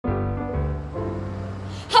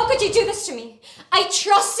How could you do this to me? I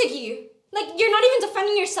trusted you. Like, you're not even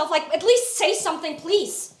defending yourself. Like, at least say something,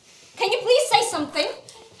 please. Can you please say something?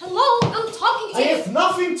 Hello, I'm talking to you. I have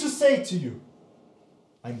nothing to say to you.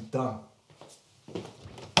 I'm done.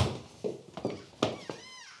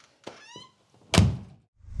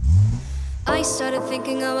 I started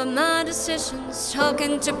thinking about my decisions,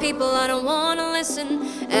 talking to people I don't wanna listen.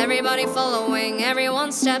 Everybody following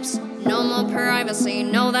everyone's steps. No more privacy,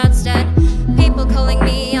 no, that's dead. People calling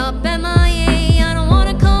me up MIA. I don't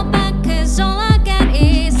wanna call back, cause all I get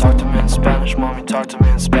is talk to me in Spanish, mommy, talk to me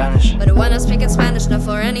in Spanish. But when I speak in Spanish, not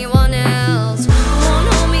for anyone